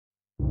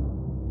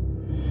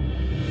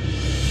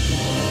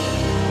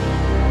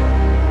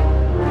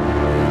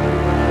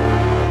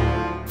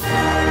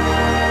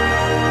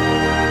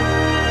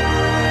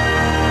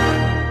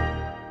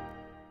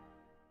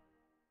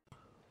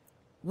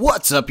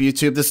What's up,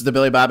 YouTube? This is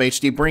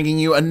TheBillyBobHD bringing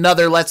you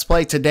another Let's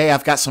Play. Today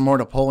I've got some more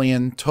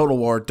Napoleon, Total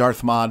War,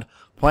 Darthmod,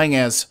 playing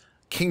as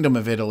Kingdom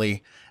of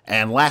Italy.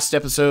 And last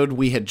episode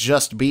we had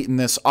just beaten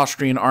this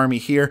Austrian army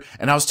here,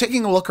 and I was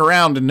taking a look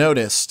around and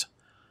noticed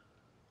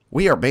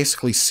we are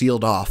basically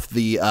sealed off.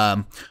 The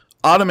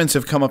Ottomans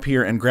have come up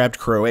here and grabbed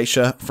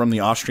Croatia from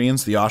the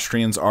Austrians. The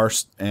Austrians are,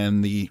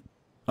 and the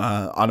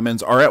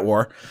Ottomans are at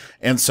war,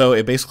 and so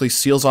it basically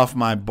seals off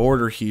my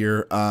border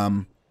here.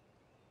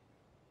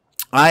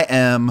 I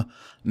am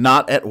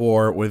not at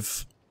war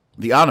with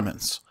the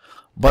Ottomans,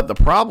 but the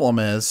problem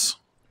is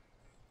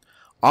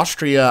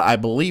Austria, I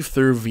believe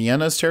through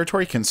Vienna's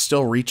territory, can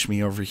still reach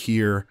me over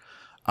here.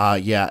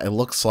 Yeah, it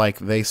looks like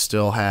they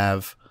still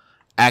have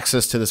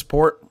access to this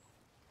port.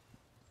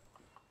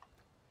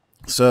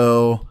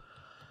 So,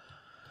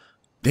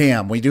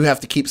 damn, we do have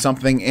to keep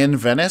something in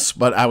Venice,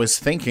 but I was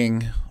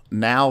thinking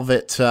now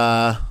that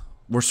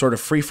we're sort of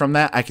free from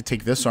that, I could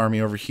take this army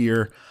over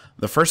here.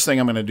 The first thing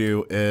I'm going to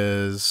do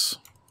is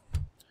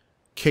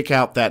kick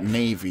out that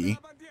navy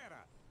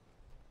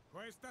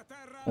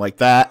like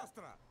that,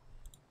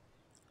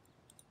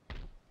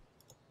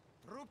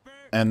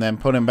 and then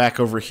put him back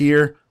over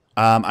here.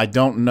 I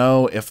don't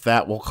know if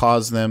that will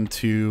cause them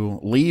to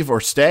leave or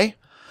stay,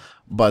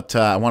 but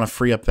I want to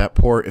free up that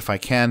port if I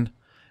can.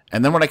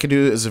 And then what I could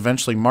do is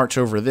eventually march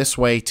over this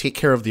way, take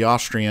care of the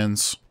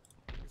Austrians,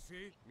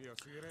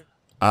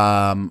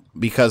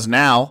 because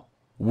now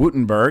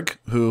Württemberg,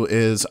 who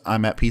is,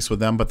 I'm at peace with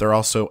them, but they're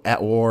also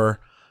at war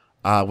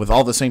with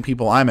all the same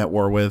people I'm at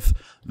war with.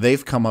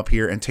 They've come up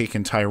here and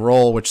taken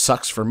Tyrol, which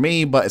sucks for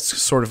me, but it's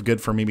sort of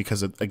good for me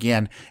because,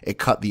 again, it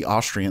cut the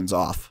Austrians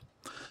off.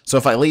 So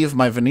if I leave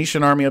my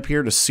Venetian army up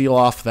here to seal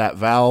off that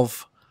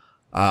valve,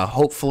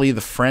 hopefully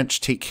the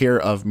French take care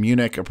of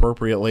Munich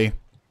appropriately.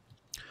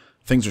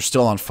 Things are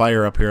still on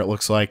fire up here, it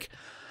looks like.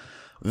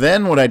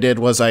 Then what I did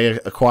was I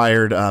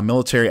acquired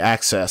military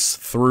access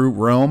through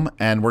Rome,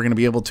 and we're going to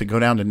be able to go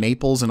down to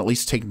Naples and at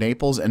least take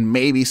Naples and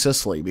maybe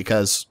Sicily,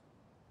 because,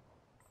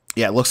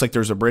 yeah, it looks like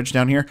there's a bridge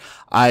down here.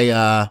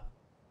 I'm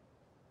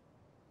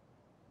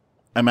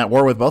at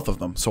war with both of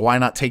them, so why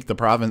not take the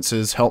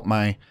provinces, help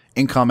my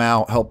income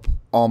out, help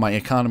all my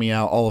economy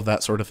out, all of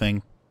that sort of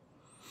thing.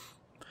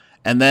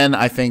 And then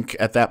I think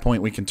at that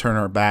point we can turn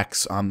our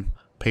backs on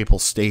Papal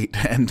State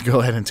and go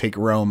ahead and take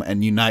Rome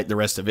and unite the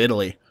rest of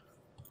Italy,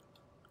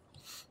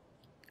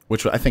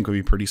 which I think would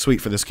be pretty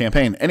sweet for this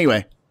campaign.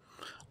 Anyway,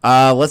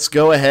 let's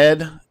go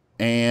ahead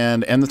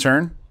and end the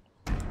turn.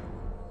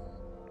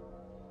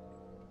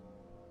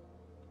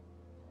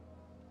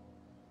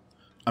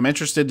 I'm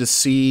interested to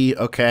see,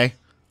 okay,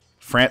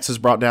 France has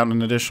brought down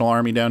an additional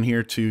army down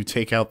here to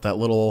take out that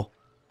little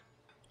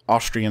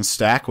Austrian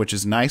stack, which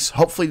is nice.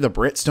 Hopefully the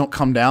Brits don't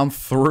come down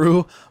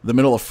through the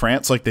middle of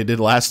France like they did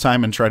last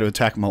time and try to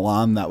attack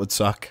Milan. That would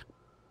suck.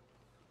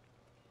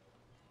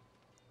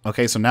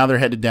 Okay, so now they're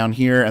headed down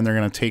here, and they're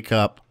going to take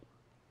up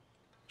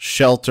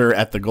shelter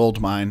at the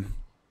gold mine.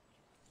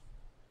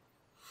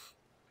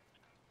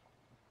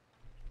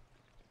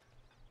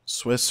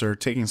 Swiss are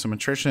taking some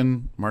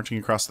attrition, marching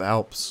across the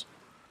Alps.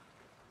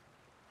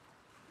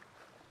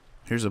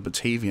 Here's a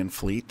Batavian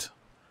fleet.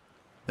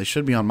 They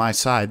should be on my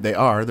side. They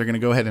are. They're going to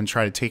go ahead and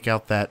try to take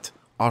out that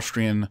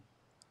Austrian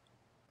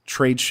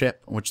trade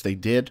ship, which they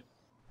did.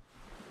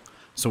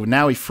 So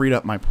now we freed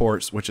up my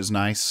ports, which is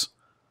nice.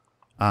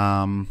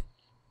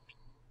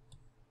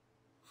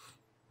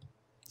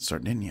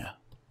 Sardinia.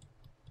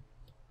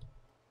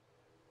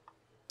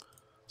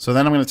 So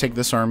then I'm going to take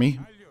this army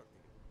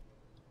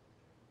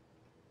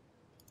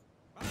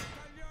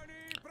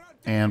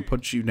and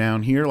put you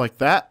down here like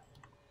that.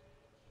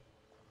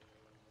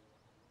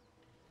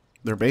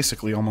 They're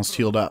basically almost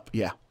healed up.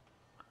 Yeah.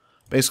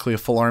 Basically a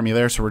full army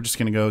there, so we're just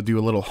going to go do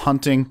a little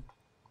hunting.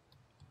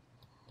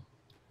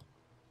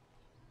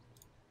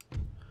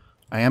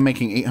 I am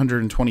making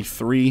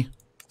 823,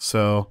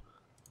 so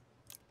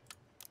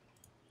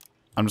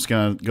I'm just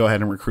going to go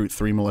ahead and recruit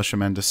 3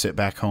 militiamen to sit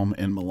back home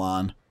in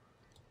Milan.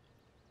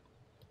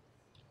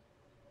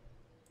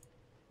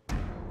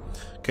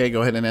 Okay,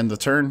 go ahead and end the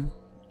turn.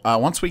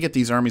 Once we get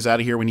these armies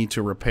out of here, we need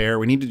to repair.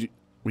 We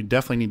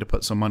definitely need to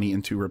put some money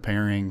into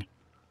repairing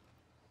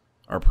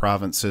our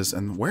provinces.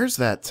 And where's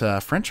that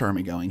French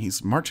army going?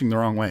 He's marching the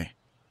wrong way.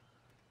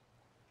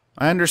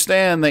 I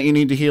understand that you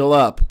need to heal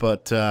up,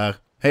 but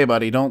hey,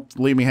 buddy, don't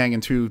leave me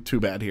hanging too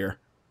bad here.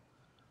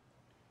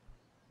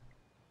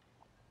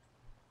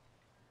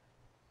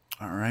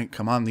 All right,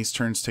 come on. These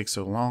turns take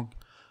so long.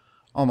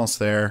 Almost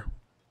there.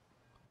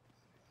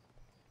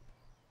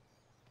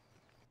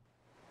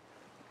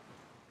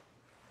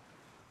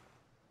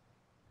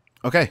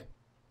 Okay.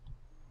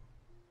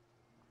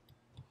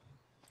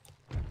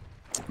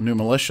 New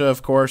militia,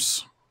 of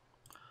course.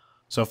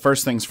 So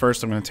first things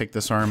first, I'm going to take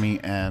this army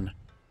and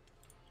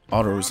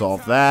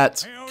auto-resolve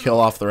that. Kill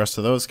off the rest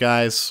of those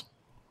guys.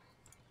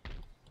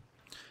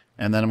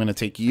 And then I'm going to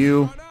take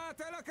you.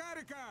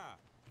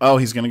 Oh,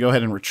 he's going to go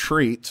ahead and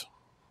retreat.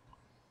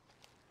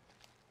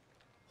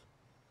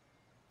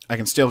 I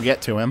can still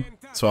get to him,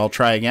 so I'll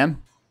try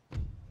again.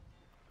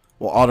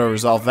 We'll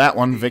auto-resolve that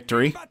one.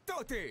 Victory.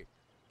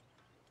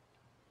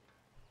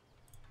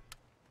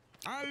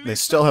 They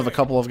still have a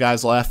couple of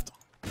guys left.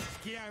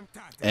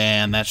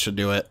 And that should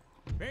do it.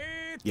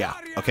 Yeah.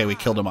 Okay, we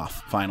killed him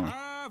off, finally.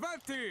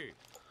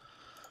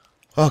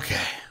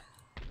 Okay.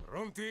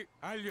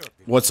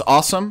 What's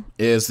awesome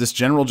is this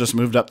general just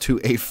moved up to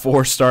a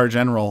 4-star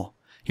general.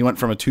 He went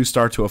from a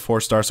 2-star to a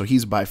 4-star, so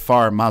he's by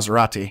far,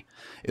 Maserati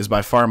is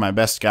by far my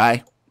best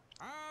guy.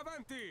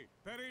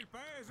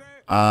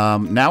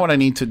 Now what I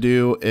need to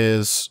do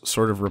is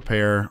sort of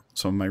repair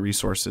some of my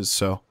resources,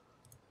 so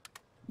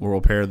we'll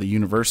repair the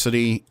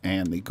university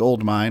and the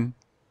gold mine.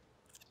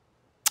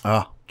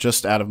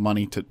 Just out of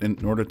money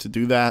in order to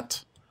do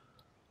that.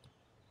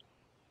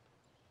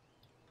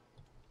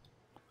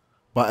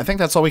 But I think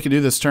that's all we can do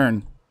this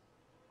turn.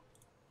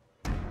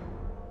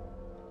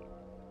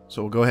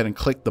 So we'll go ahead and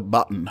click the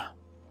button.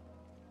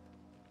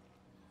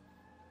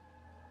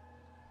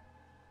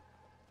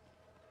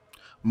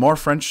 More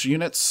French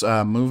units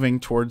moving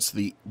towards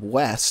the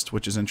west,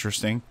 which is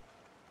interesting.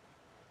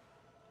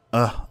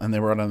 And they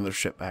brought another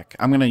ship back.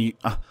 I'm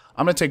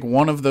gonna take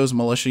one of those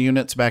militia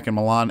units back in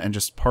Milan and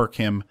just park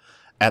him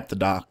at the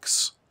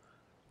docks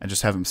and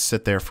just have him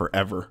sit there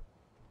forever.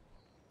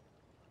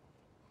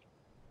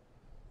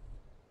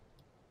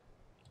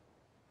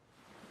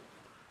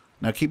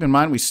 Now keep in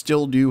mind we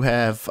still do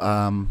have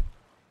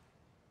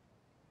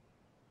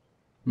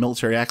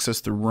military access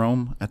through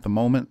Rome at the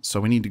moment,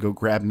 so we need to go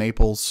grab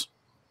Naples.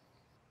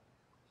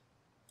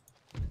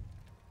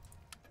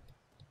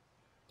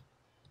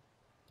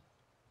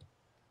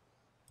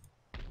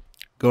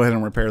 Go ahead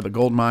and repair the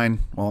gold mine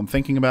while I'm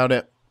thinking about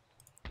it.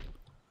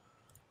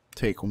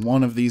 Take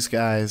one of these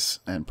guys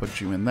and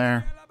put you in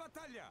there.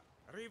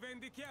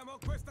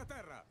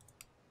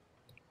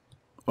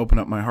 Open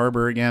up my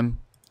harbor again.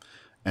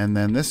 And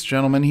then this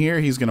gentleman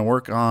here, he's going to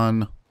work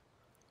on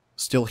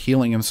still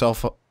healing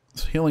himself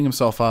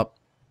up.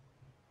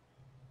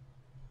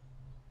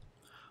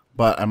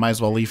 But I might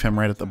as well leave him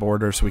right at the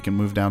border so we can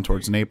move down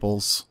towards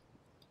Naples.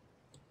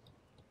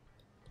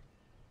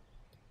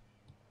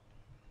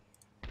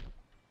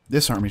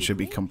 This army should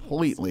be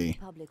completely...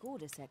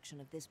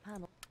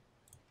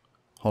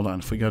 Hold on,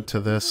 if we go to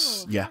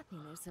this... Yeah,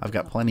 I've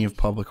got plenty of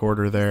public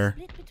order there.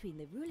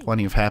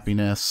 Plenty of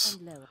happiness.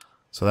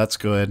 So that's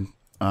good.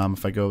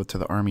 If I go to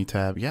the army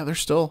tab... Yeah, they're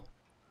still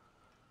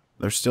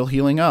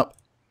healing up.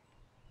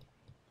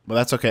 But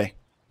that's okay.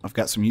 I've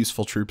got some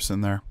useful troops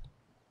in there.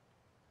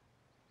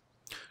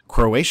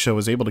 Croatia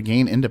was able to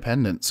gain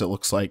independence, it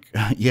looks like.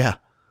 Yeah,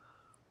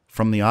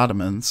 from the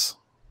Ottomans.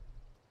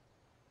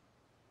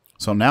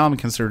 So now I'm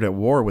considered at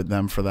war with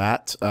them for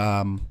that.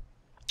 Man,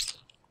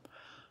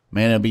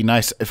 it'd be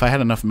nice if I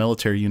had enough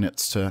military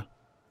units to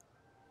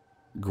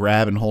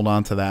grab and hold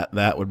on to that.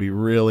 That would be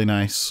really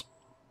nice.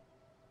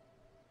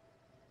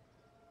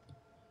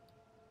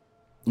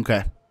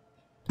 Okay.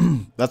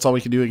 That's all we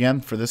can do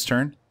again for this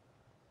turn.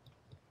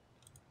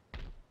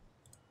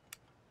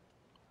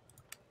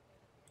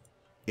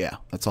 Yeah,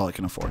 that's all I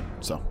can afford.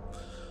 So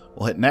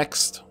we'll hit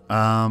next.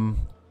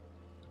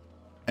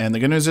 And the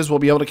good news is we'll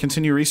be able to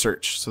continue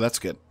research, so that's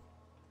good.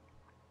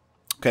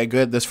 Okay,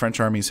 good. This French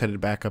army is headed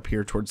back up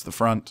here towards the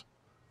front.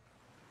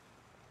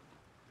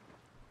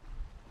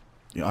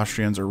 The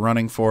Austrians are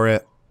running for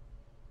it.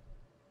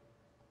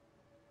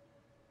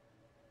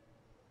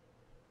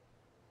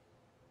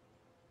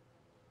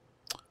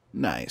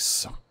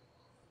 Nice.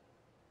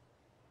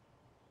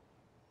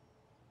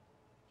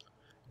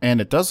 And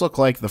it does look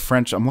like the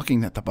French, I'm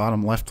looking at the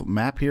bottom left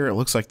map here, it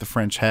looks like the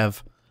French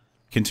have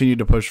continued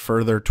to push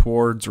further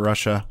towards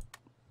Russia.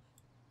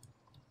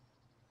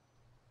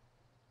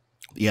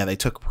 Yeah, they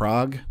took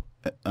Prague.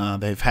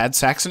 They've had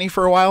Saxony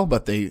for a while,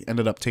 but they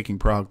ended up taking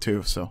Prague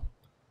too, so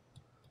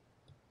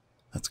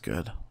that's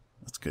good.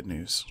 That's good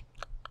news.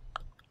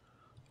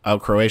 Oh,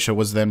 Croatia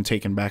was then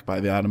taken back by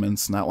the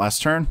Ottomans in that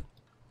last turn.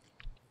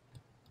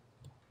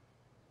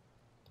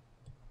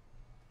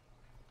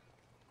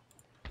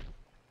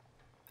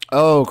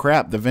 Oh,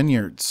 crap, the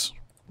vineyards.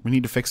 We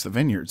need to fix the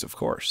vineyards, of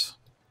course.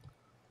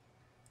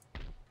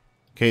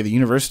 Okay, the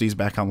university's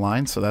back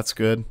online, so that's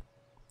good.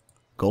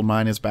 Gold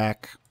mine is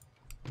back.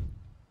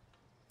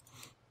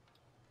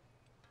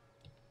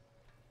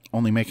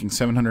 Only making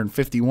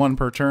 751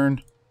 per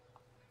turn.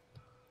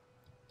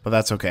 But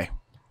that's okay.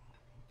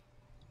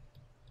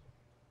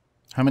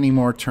 How many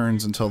more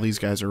turns until these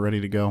guys are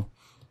ready to go?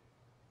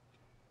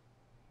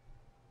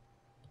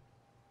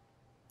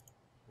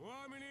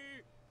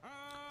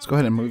 Let's go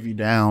ahead and move you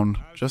down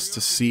just to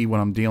see what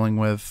I'm dealing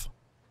with.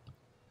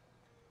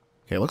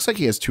 Okay, it looks like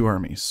he has two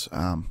armies.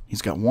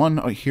 He's got one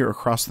here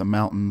across the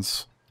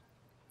mountains.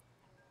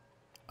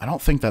 I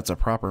don't think that's a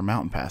proper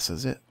mountain pass,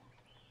 is it?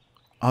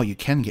 Oh, you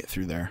can get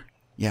through there.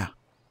 Yeah.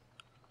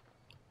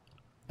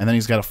 And then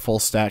he's got a full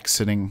stack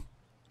sitting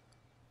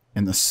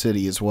in the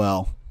city as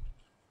well.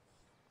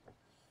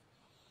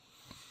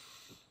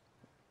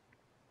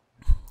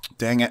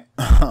 Dang it.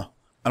 I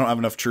don't have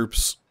enough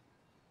troops.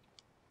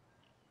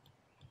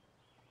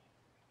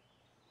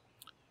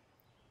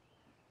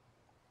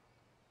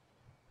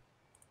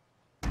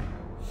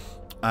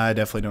 I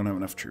definitely don't have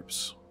enough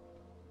troops.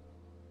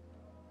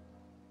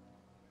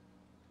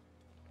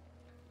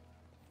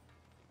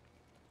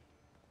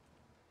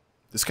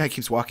 This guy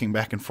keeps walking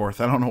back and forth.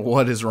 I don't know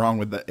what is wrong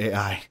with the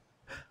AI.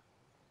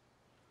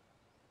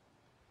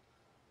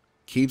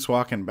 Keeps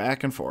walking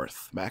back and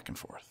forth, back and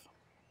forth.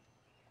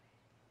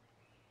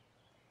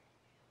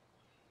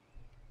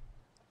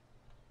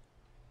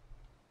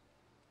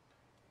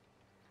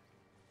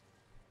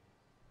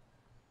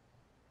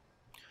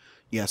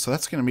 Yeah, so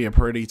that's going to be a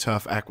pretty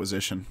tough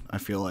acquisition, I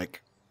feel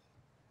like.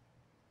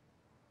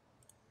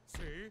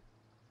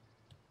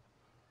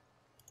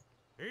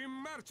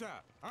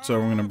 So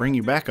we're going to bring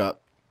you back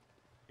up.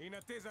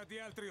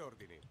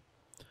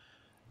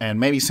 And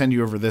maybe send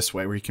you over this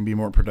way where you can be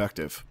more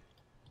productive.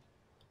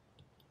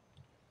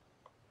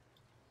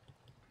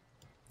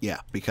 Yeah,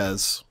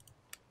 because...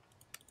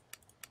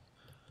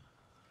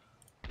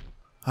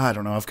 I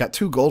don't know. I've got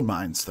 2 gold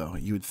mines, though,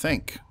 you would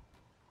think.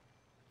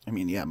 I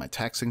mean, yeah, my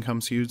tax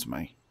income's huge.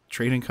 My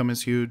trade income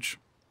is huge.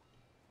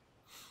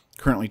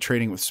 Currently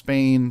trading with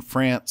Spain,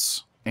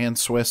 France, and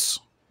Swiss.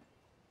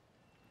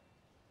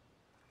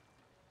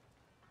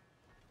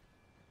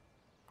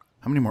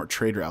 How many more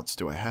trade routes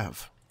do I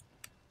have?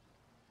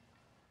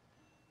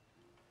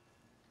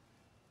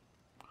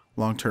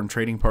 Long-term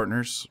trading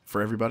partners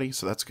for everybody,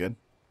 so that's good.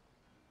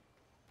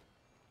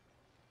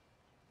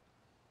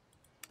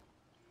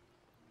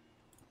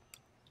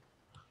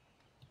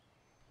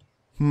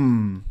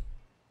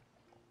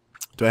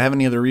 Do I have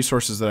any other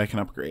resources that I can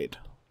upgrade?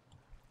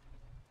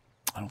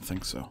 I don't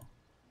think so.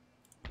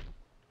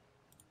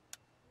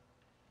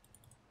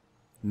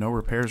 No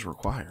repairs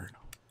required.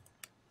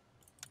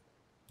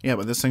 Yeah,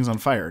 but this thing's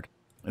unfired.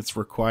 It's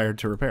required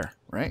to repair,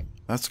 right?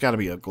 That's got to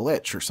be a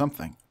glitch or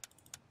something.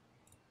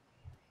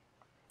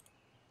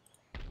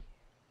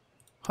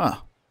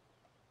 Huh.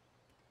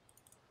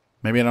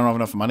 Maybe I don't have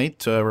enough money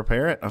to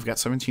repair it. I've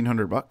got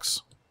 1,700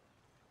 bucks.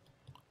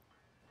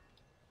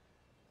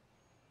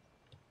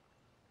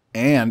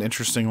 And,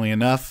 interestingly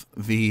enough,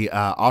 the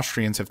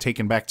Austrians have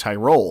taken back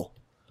Tyrol.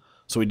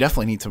 So we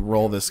definitely need to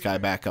roll this guy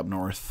back up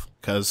north.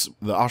 Because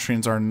the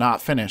Austrians are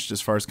not finished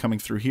as far as coming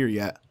through here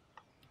yet.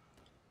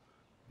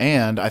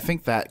 And I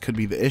think that could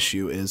be the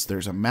issue, is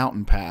there's a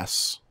mountain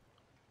pass.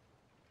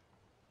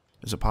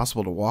 Is it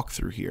possible to walk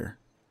through here?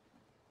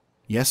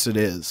 Yes, it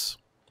is.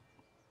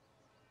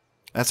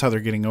 That's how they're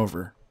getting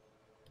over.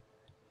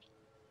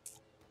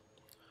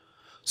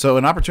 So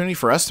an opportunity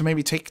for us to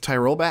maybe take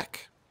Tyrol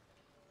back?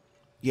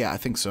 Yeah, I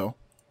think so.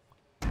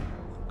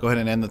 Go ahead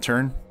and end the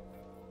turn.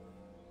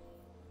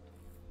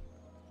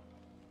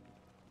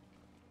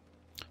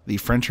 The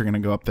French are going to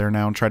go up there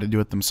now and try to do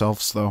it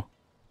themselves, though.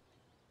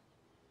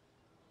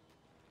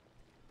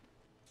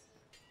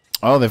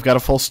 Oh, they've got a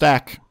full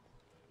stack.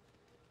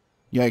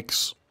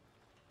 Yikes.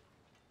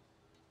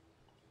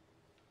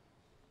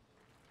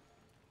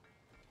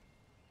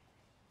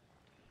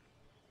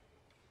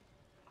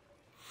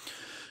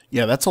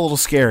 Yeah, that's a little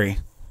scary.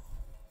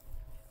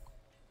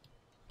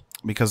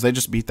 Because they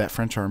just beat that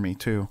French army,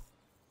 too.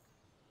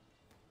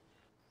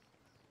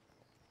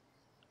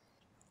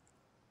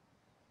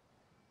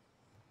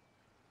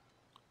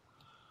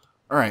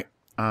 Alright.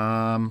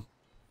 I'm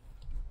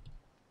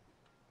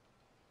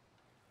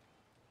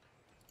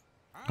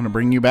going to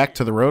bring you back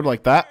to the road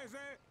like that.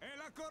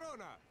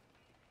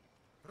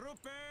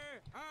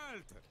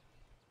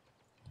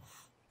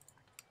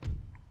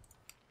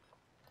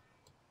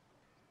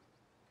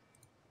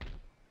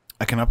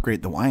 I can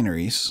upgrade the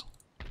wineries.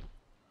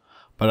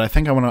 But I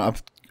think I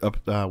want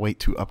to wait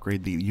to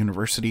upgrade the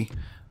university.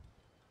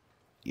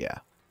 Yeah.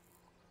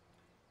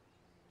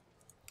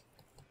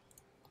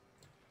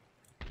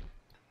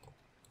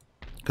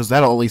 Because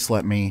that'll at least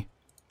let me...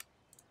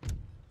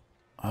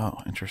 Oh,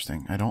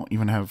 interesting. I don't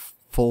even have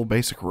full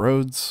basic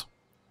roads.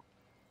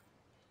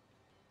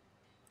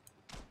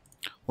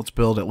 Let's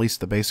build at least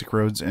the basic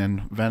roads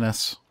in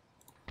Venice.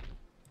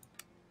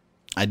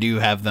 I do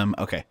have them.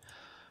 Okay.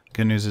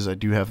 Good news is I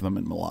do have them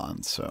in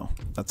Milan, so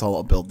that's all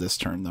I'll build this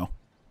turn, though.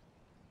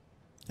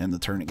 End the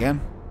turn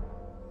again.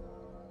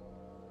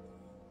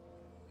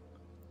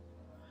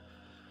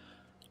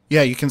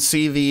 Yeah, you can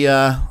see the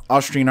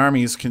Austrian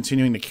armies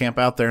continuing to camp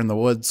out there in the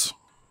woods.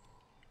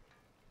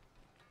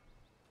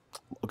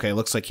 Okay,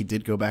 looks like he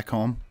did go back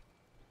home.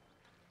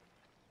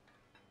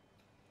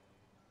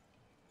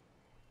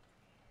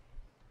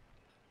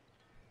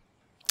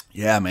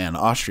 Yeah, man,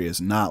 Austria is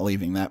not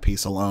leaving that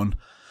piece alone.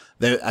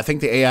 I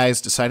think the AI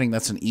is deciding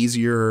that's an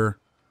easier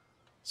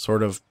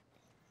sort of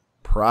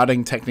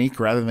prodding technique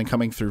rather than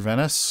coming through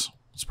Venice.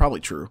 It's probably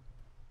true.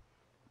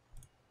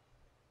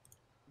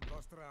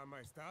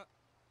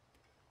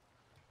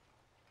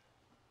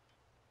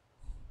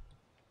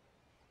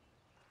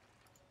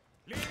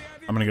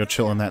 I'm going to go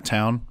chill in that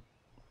town.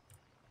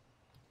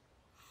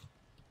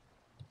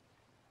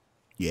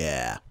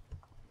 Yeah.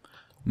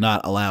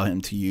 Not allow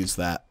him to use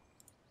that.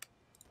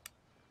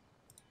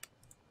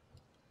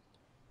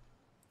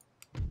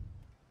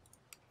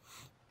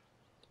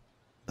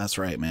 That's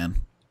right,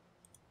 man.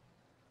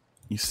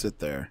 You sit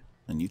there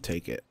and you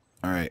take it.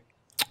 All right.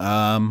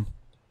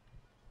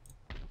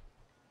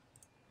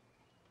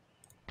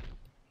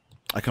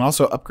 I can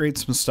also upgrade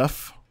some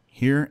stuff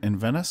here in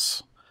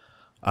Venice.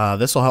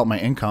 This will help my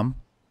income.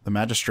 The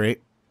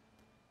magistrate.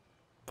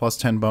 Plus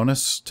 10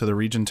 bonus to the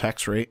region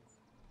tax rate.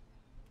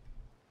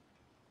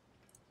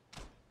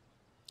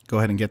 Go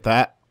ahead and get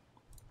that.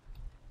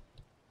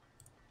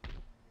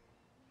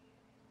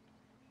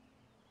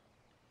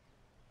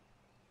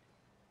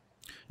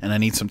 And I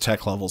need some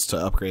tech levels to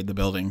upgrade the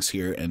buildings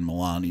here in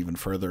Milan even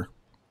further.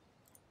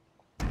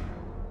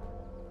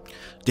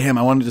 Damn,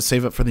 I wanted to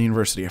save up for the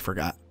university. I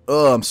forgot.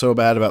 Oh, I'm so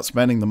bad about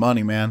spending the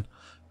money, man.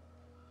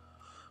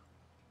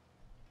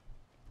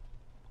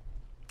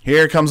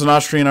 Here comes an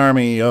Austrian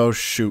army. Oh,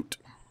 shoot.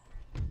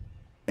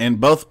 In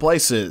both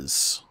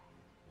places.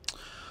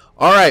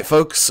 All right,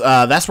 folks.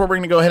 That's where we're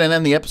going to go ahead and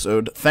end the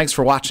episode. Thanks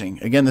for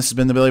watching. Again, this has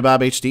been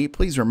TheBillyBobHD.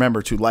 Please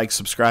remember to like,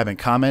 subscribe, and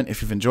comment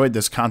if you've enjoyed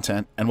this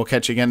content. And we'll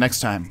catch you again next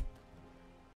time.